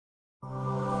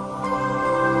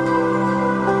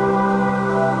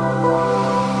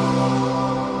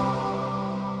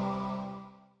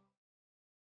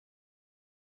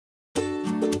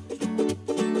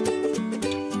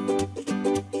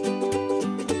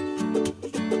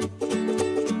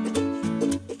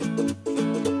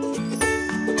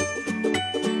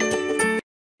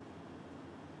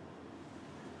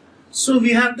So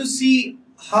we have to see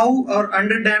how our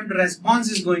underdamped response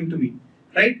is going to be,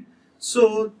 right?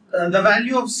 So the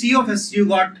value of C of S you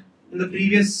got in the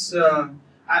previous,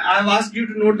 I've asked you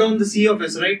to note down the C of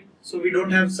S, right? So we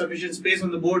don't have sufficient space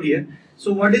on the board here.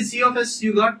 So what is C of S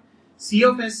you got? C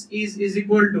of S is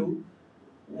equal to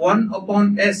 1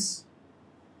 upon S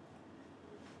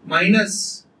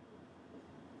minus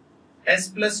S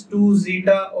plus 2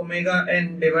 zeta omega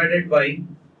n divided by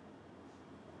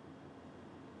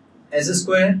S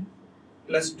square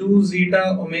plus 2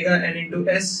 zeta omega n into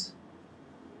S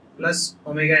plus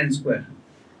omega n square.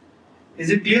 Is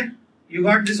it clear? You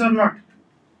got this or not?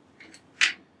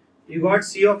 You got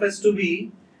C of S to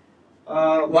be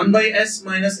 1 by S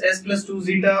minus S plus 2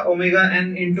 zeta omega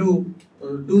n into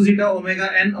 2 zeta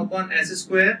omega n upon S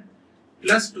square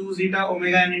plus 2 zeta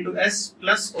omega n into S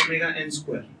plus omega n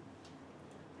square.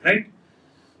 Right?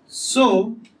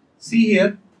 So, see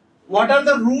here, what are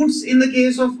the roots in the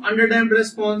case of underdamped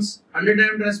response?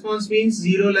 Underdamped response means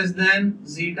 0 less than,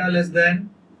 zeta less than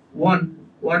 1.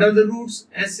 What are the roots?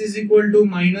 S is equal to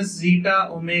minus zeta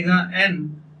omega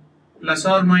n plus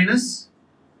or minus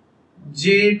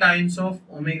j times of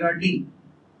omega d.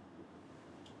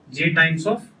 J times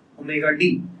of omega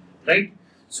d. Right?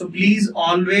 So please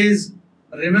always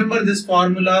remember this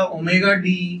formula. Omega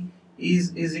d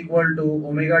is equal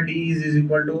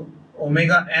to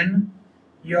omega n.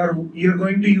 You're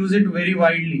going to use it very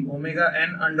widely. Omega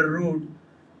n under root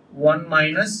 1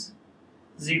 minus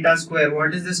zeta square.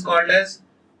 What is this called as?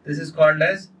 This is called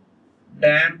as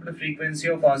damped frequency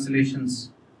of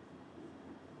oscillations.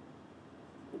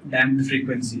 Damped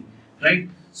frequency, right?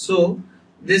 So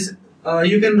this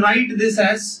you can write this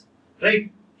as,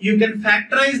 right? You can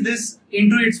factorize this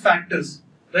into its factors,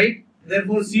 right?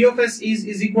 Therefore, C of S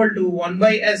is equal to 1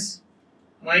 by S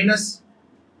minus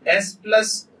S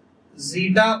plus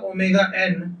zeta omega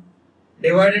n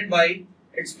divided by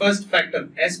its first factor,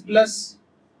 S plus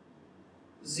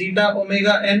zeta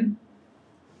omega n.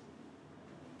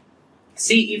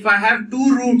 See, if I have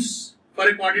two roots for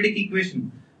a quadratic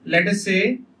equation, let us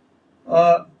say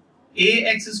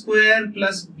ax square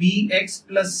plus bx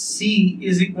plus c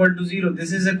is equal to 0.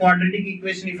 This is a quadratic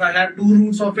equation if I have two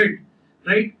roots of it,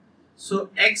 right? So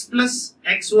x plus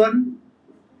x1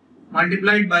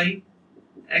 multiplied by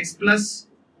x plus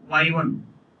y1,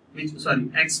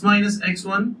 x minus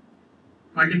x1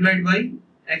 multiplied by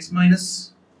x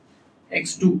minus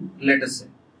x2, let us say,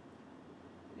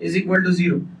 is equal to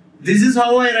 0. This is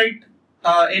how I write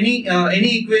any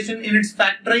equation in its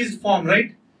factorized form,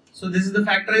 right? So this is the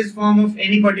factorized form of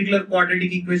any particular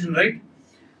quadratic equation, right?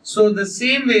 So the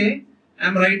same way I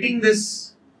am writing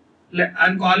this, I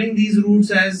am calling these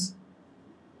roots as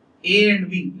a and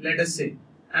b, let us say.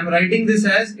 I am writing this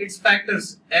as its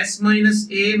factors, s minus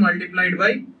a multiplied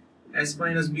by s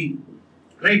minus b,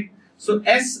 right? So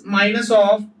s minus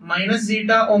of minus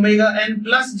zeta omega n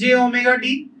plus j omega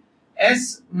d,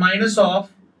 s minus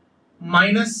of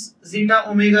minus zeta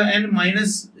omega n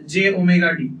minus j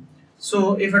omega d.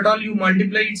 So if at all you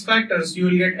multiply its factors, you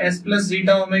will get s plus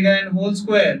zeta omega n whole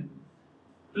square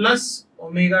plus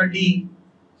omega d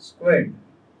squared.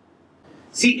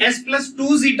 See, s plus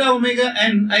 2 zeta omega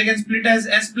n I can split as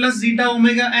s plus zeta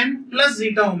omega n plus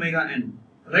zeta omega n,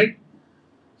 right?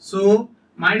 So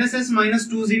minus s minus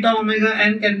 2 zeta omega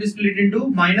n can be split into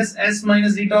minus s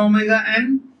minus zeta omega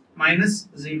n minus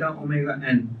zeta omega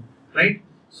n, right?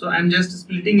 So I am just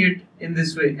splitting it in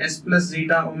this way, s plus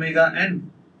zeta omega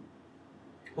n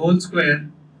whole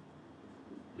square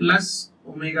plus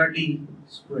omega d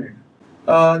squared.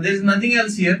 There is nothing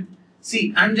else here.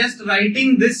 See, I am just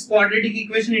writing this quadratic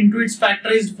equation into its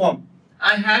factorized form.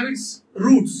 I have its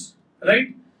roots,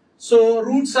 right? So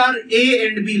roots are a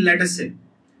and b, let us say,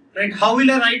 right? How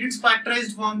will I write its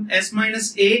factorized form? S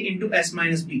minus a into s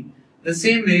minus b. The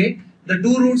same way, the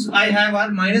two roots I have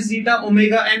are minus zeta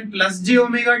omega n plus j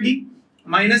omega d,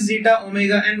 minus zeta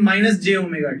omega n minus j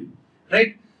omega d,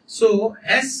 right? So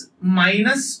s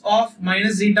minus of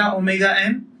minus zeta omega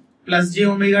n plus j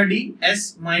omega d,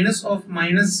 s minus of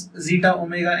minus zeta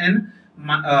omega n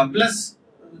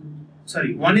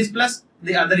one is plus,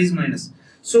 the other is minus.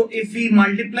 So if we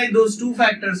multiply those two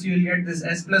factors, you will get this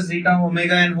s plus zeta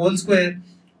omega n whole square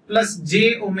plus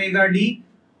j omega d,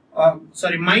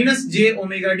 minus j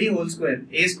omega d whole square,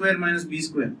 a square minus b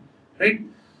square, right?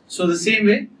 So the same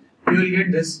way you will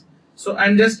get this. So I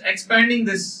am just expanding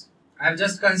this. I have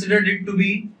just considered it to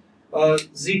be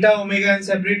zeta omega n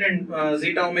separate and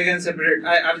zeta omega n separate.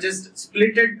 I have just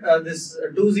splitted this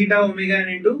 2 zeta omega n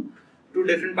into two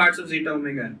different parts of zeta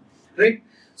omega n, right?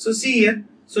 So see here.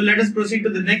 So let us proceed to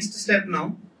the next step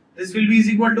now. This will be is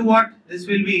equal to what? This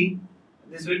will be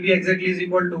exactly is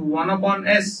equal to 1 upon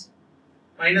s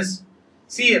minus,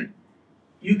 see here,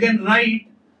 you can write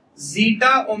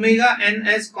zeta omega n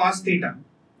as cos theta.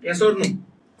 Yes or no?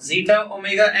 Zeta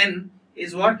omega n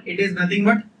is what? It is nothing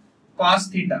but cos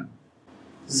theta.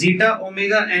 Zeta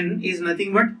omega n is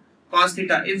nothing but cos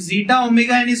theta. If zeta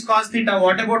omega n is cos theta,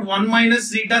 what about 1 minus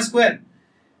zeta square?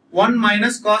 1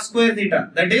 minus cos square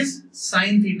theta, that is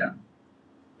sin theta.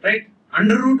 Right?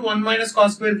 Under root 1 minus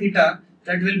cos square theta,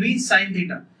 that will be sin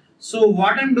theta. So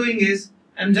what I am doing is,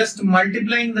 I am just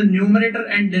multiplying the numerator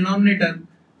and denominator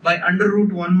by under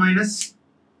root 1 minus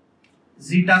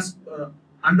zeta square.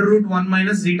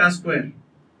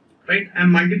 Right? I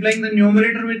am multiplying the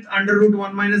numerator with under root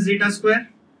 1 minus zeta square,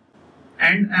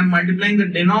 and I am multiplying the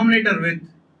denominator with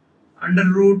under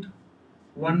root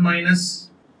 1 minus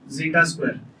zeta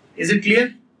square. Is it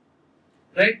clear?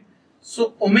 Right?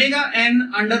 So omega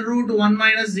n under root 1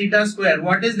 minus zeta square.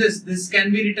 What is this? This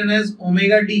can be written as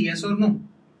omega d. Yes or no?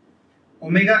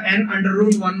 Omega n under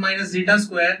root 1 minus zeta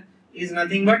square is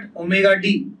nothing but omega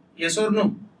d. Yes or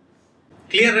no?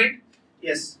 Clear, right?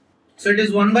 Yes. So it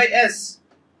is 1 by s,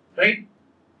 right?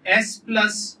 S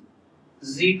plus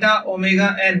zeta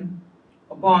omega n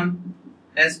upon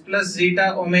s plus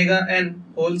zeta omega n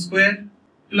whole square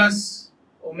plus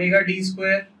omega d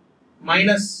square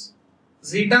minus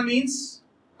zeta means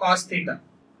cos theta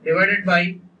divided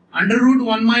by under root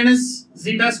 1 minus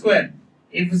zeta square.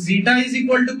 If zeta is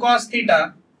equal to cos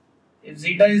theta,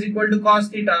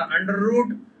 under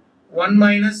root 1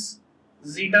 minus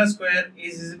zeta square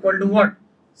is equal to what?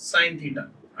 Sin theta.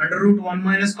 Under root 1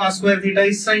 minus cos square theta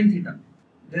is sin theta.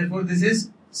 Therefore, this is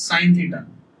sin theta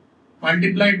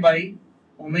multiplied by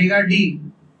omega d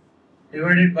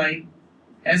divided by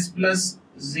s plus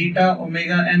zeta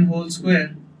omega n whole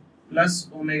square plus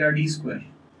omega d square.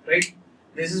 Right?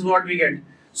 This is what we get.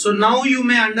 So now you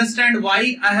may understand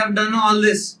why I have done all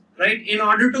this. Right? In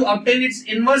order to obtain its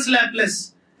inverse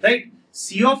Laplace. Right?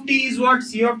 C of t is what?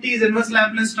 C of t is inverse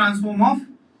Laplace transform of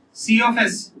C of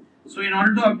s. So in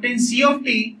order to obtain C of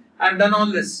t, I have done all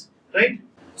this. Right?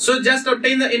 So just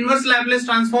obtain the inverse Laplace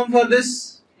transform for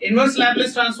this. Inverse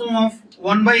Laplace transform of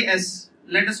 1 by s.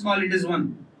 Let us call it as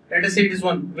 1. Let us say it is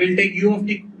 1. We will take u of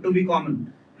t to be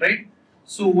common. Right?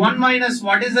 So 1 minus,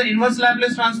 what is the inverse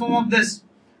Laplace transform of this?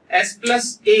 S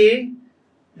plus a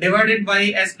divided by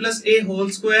s plus a whole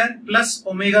square plus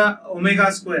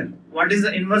omega square. What is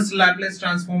the inverse Laplace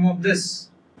transform of this?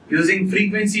 Using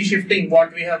frequency shifting,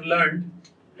 what we have learned.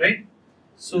 Right?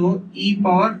 So e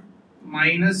power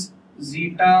minus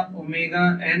zeta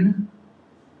omega n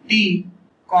t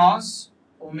cos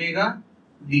omega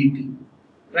dt.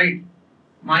 Right?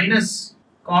 Minus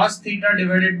cos theta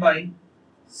divided by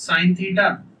sin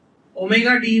theta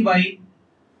omega d by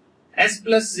s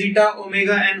plus zeta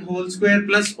omega n whole square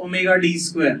plus omega d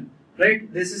square.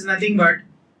 Right? This is nothing but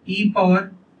e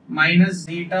power minus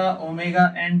zeta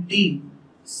omega n t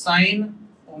sin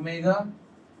omega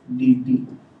dt.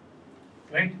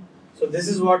 Right? So this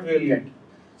is what we will get.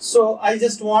 So I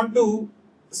just want to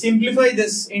simplify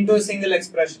this into a single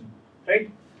expression.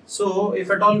 Right? So if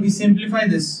at all we simplify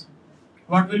this,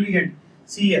 what will we get?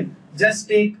 See here, just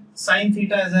take sin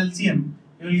theta as LCM.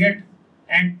 You will get,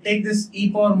 and take this e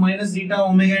power minus zeta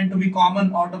omega n to be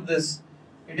common out of this.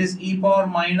 It is e power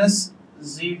minus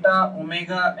zeta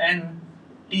omega n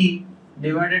t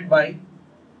divided by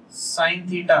sin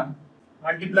theta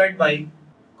multiplied by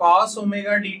cos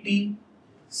omega dt.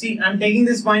 See, I am taking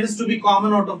this minus to be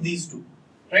common out of these two,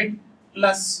 right?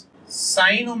 Plus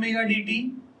sin omega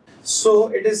dt. So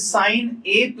it is sin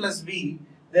a plus b.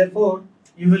 Therefore,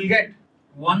 you will get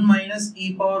 1 minus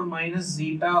e power minus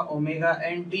zeta omega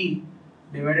n t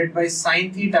divided by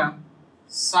sin theta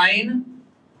sin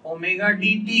omega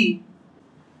dt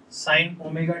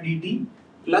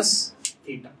plus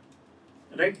theta.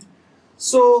 Right?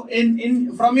 So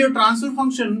in from your transfer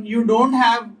function, you don't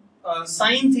have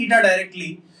sin theta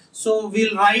directly. So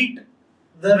we'll write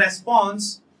the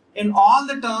response in all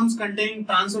the terms containing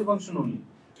transfer function only.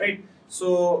 Right?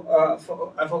 So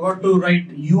I forgot to write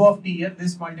u of t here.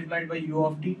 This multiplied by u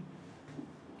of t,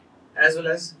 as well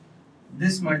as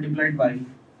this multiplied by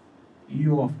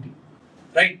u of t.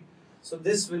 Right? So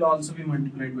this will also be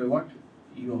multiplied by what?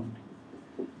 U of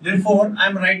t. Therefore, I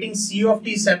am writing C of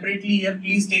t separately here.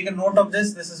 Please take a note of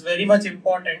this. This is very much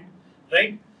important.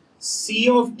 Right? C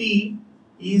of t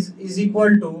is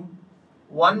equal to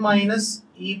 1 minus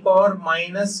e power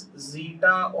minus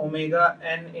zeta omega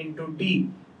n into t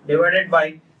divided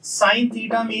by sin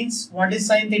theta means, what is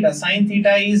sin theta? Sin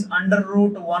theta is under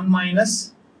root 1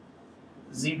 minus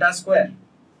zeta square.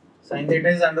 Sin theta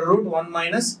is under root 1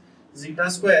 minus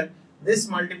zeta square. This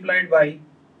multiplied by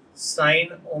sin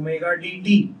omega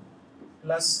dt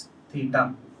plus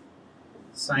theta.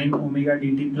 sine omega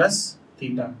dt plus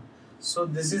theta. So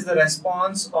this is the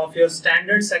response of your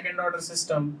standard second order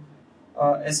system,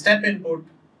 a step input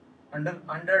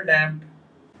under damped.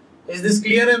 Is this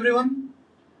clear everyone?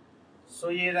 So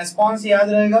ये response याद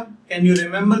रहेगा. Can you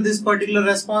remember this particular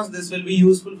response? This will be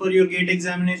useful for your GATE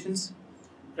examinations,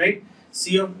 right?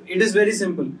 It is very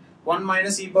simple. 1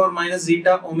 minus e power minus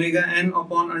zeta omega n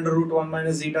upon under root 1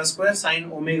 minus zeta square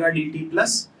sine omega dt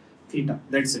plus theta.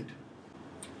 That's it.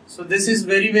 So this is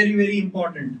very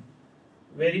important.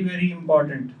 Very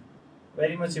important.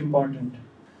 Very much important.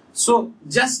 So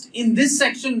just in this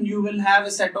section you will have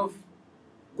a set of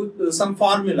some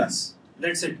formulas.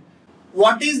 That's it.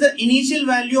 What is the initial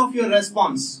value of your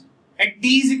response at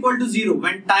t is equal to 0?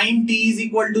 When time t is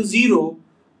equal to 0,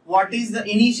 what is the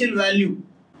initial value?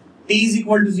 T is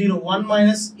equal to 0. 1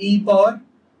 minus e power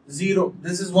 0.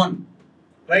 This is 1.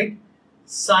 Right?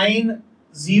 Sine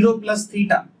 0 plus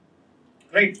theta.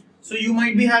 Right? So you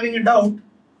might be having a doubt.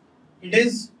 It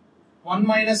is 1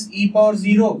 minus e power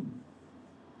 0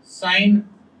 sine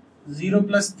 0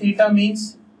 plus theta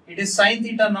means it is sine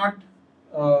theta, not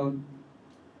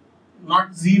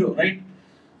 0, right?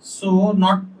 So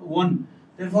not 1.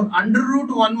 Therefore under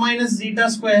root 1 minus zeta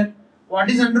square. What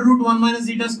is under root 1 minus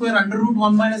zeta square? Under root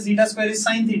 1 minus zeta square is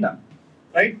sine theta,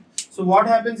 right? So what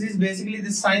happens is basically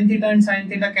this sine theta and sine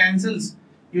theta cancels.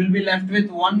 You will be left with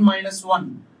 1 minus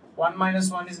 1. 1 minus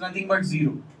 1 is nothing but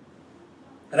 0,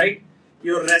 right?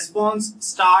 Your response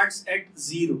starts at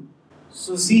 0.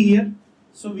 So see here.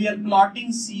 So we are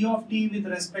plotting C of t with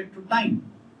respect to time.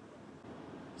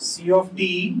 C of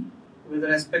t with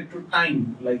respect to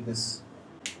time like this,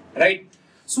 right?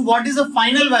 So what is the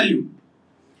final value?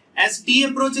 As t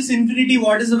approaches infinity,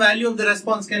 what is the value of the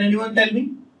response? Can anyone tell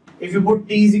me? If you put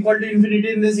t is equal to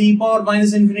infinity in this e power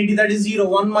minus infinity, that is 0.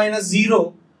 1 minus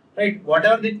 0, right?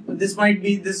 Whatever this might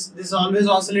be, this always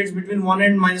oscillates between 1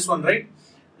 and minus 1, right?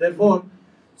 Therefore,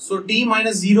 so t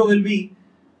minus 0 will be,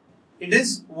 it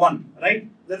is 1, right?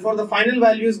 Therefore, the final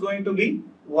value is going to be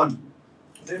 1.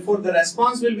 Therefore, the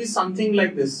response will be something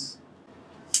like this.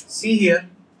 See here,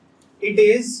 it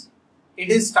is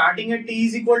starting at t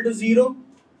is equal to 0.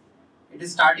 It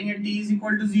is starting at t is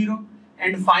equal to 0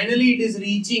 and finally it is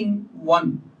reaching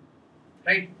 1,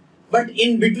 right? But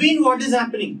in between what is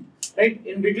happening, right?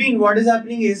 In between what is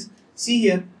happening is, see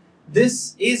here,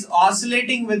 this is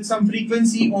oscillating with some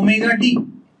frequency omega t.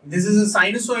 This is a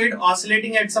sinusoid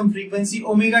oscillating at some frequency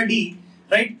omega d,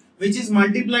 right? Which is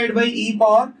multiplied by e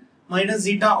power minus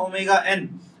zeta omega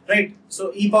n, right?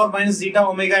 So e power minus zeta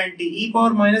omega nt. E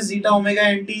power minus zeta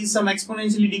omega nt is some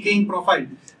exponentially decaying profile,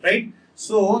 right?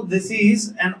 So this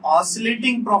is an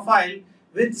oscillating profile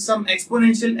with some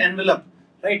exponential envelope,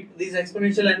 right? These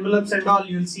exponential envelopes and all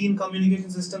you will see in communication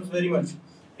systems very much,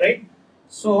 right?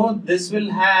 So this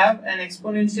will have an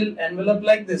exponential envelope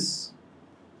like this.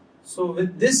 So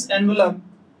with this envelope,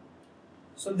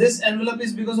 so this envelope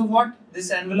is because of what?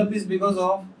 This envelope is because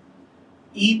of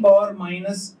e power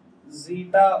minus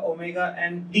zeta omega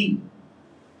nt,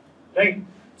 right?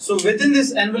 So within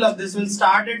this envelope, this will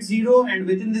start at 0 and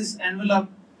within this envelope,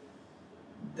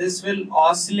 this will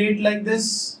oscillate like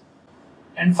this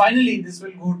and finally this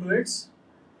will go to its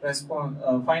response,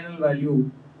 final value,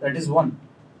 that is 1.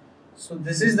 So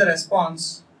this is the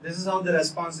response. This is how the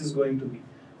response is going to be,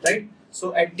 right?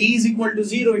 So at t is equal to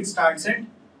 0, it starts at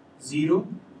 0,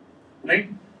 right?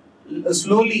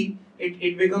 Slowly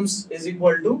it becomes is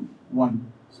equal to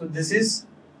 1. So this is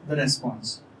the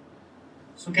response.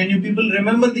 So can you people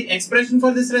remember the expression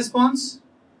for this response?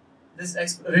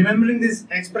 Remembering this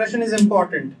expression is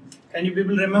important. Can you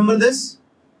people remember this?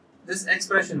 This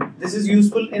expression. This is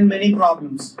useful in many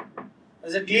problems.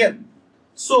 Is it clear?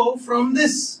 So from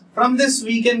this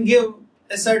we can give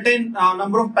a certain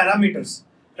number of parameters,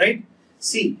 right?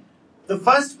 See, the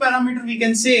first parameter we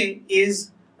can say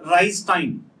is rise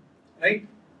time, right?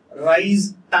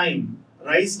 Rise time.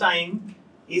 Rise time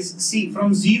is, see,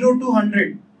 from 0 to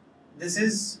 100. This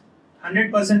is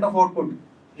 100% of output.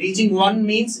 Reaching 1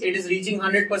 means it is reaching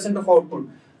 100% of output.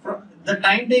 The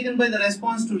time taken by the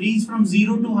response to reach from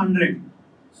 0 to 100.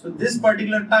 So this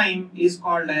particular time is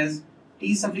called as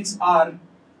t suffix r,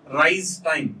 rise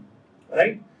time,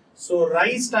 right? So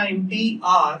rise time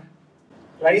tr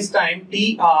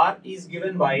is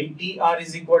given by tr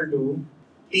is equal to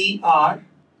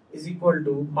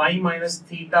pi minus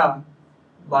theta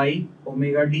by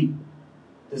omega d.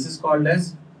 This is called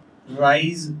as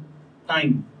rise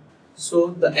time.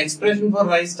 So the expression for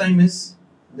rise time is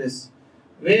this.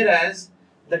 Whereas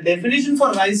the definition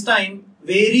for rise time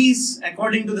varies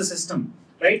according to the system,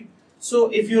 right? So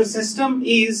if your system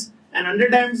is an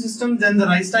underdamped system, then the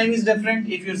rise time is different.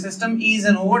 If your system is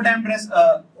an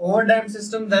overdamped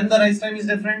system, then the rise time is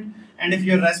different. And if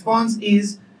your response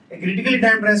is a critically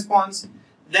damped response,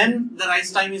 then the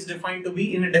rise time is defined to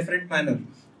be in a different manner,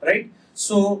 right?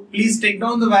 So please take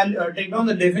down the value, take down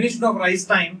the definition of rise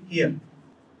time here.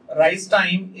 Rise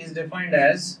time is defined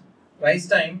as, rise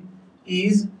time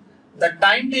is the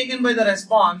time taken by the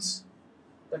response,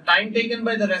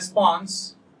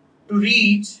 to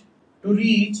reach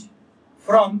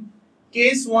from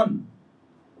case 1.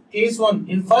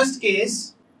 In first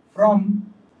case,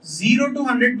 from 0 to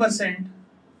 100%,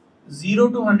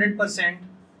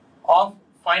 of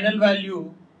final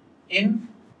value in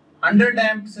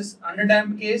underdamped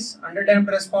case, underdamped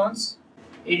response.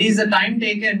 It is the time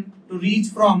taken to reach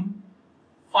from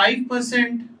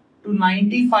 5% to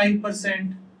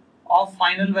 95% of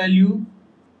final value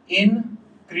in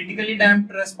critically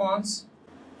damped response,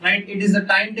 right? It is the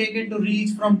time taken to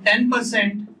reach from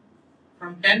 10%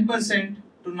 to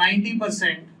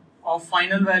 90% of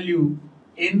final value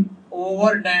in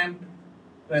overdamped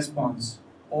response,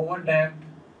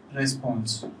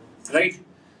 right?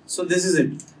 So this is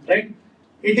it, right?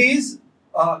 It is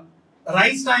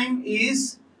rise time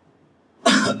is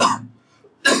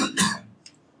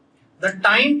the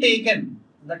time taken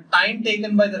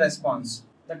by the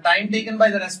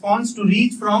response, to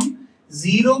reach from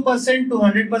 0% to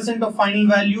 100% of final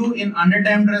value in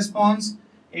underdamped response.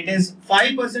 It is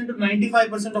 5% to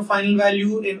 95% of final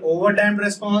value in overdamped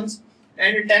response,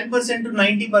 and 10% to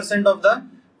 90% of the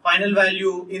final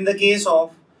value in the case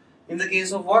of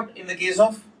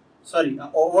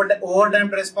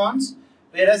overdamped response.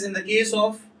 Whereas in the case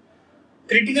of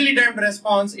critically damped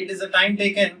response, it is the time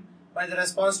taken by the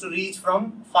response to reach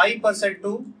from 5%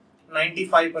 to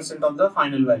 95% of the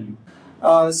final value.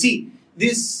 See,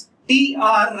 this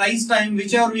TR rise time,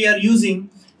 whichever we are using,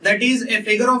 that is a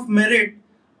figure of merit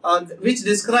which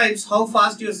describes how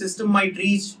fast your system might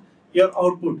reach your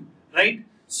output, right?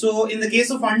 So in the case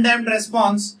of undamped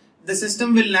response, the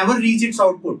system will never reach its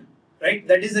output, right?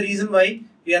 That is the reason why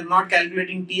we are not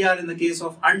calculating TR in the case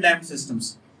of undamped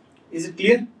systems. Is it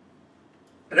clear?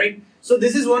 Right? So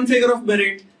this is one figure of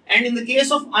merit. And in the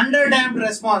case of underdamped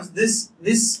response, this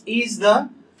is the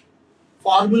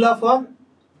formula for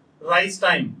rise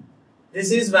time.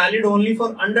 This is valid only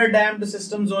for underdamped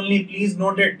systems only. Please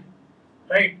note it,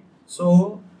 right?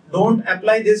 So don't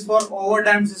apply this for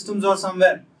overdamped systems or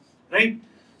somewhere, right?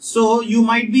 So you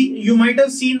might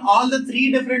have seen all the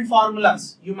three different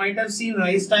formulas. You might have seen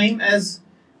rise time as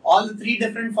all the three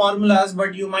different formulas,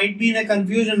 but you might be in a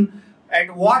confusion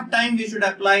at what time we should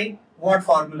apply what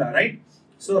formula, right?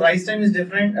 So rise time is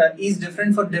different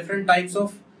for different types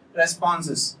of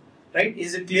responses, right?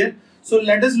 Is it clear? So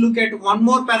let us look at one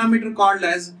more parameter called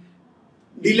as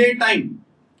delay time.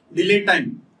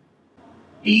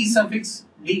 T suffix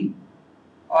D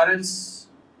or else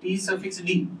T suffix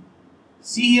D.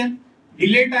 See here,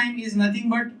 delay time is nothing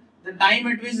but the time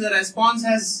at which the response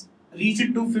has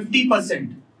reached to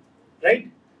 50%,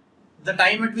 right? The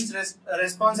time at which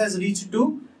response has reached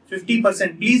to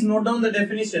 50%. Please note down the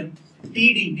definition.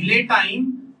 TD, delay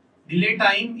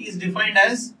time is defined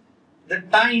as the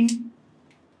time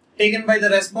taken by the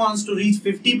response to reach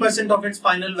 50% of its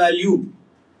final value.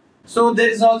 So there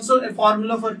is also a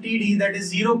formula for TD, that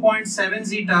is 0.7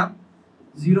 zeta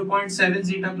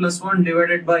plus 1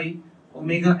 divided by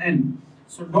omega n.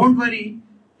 So don't worry,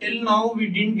 till now we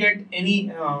didn't get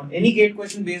any gate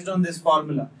question based on this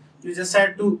formula. You just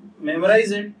had to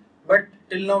memorize it, but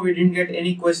till now we didn't get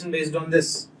any question based on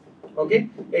this. Okay,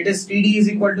 it is TD is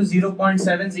equal to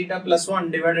 0.7 zeta plus 1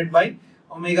 divided by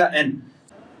omega n.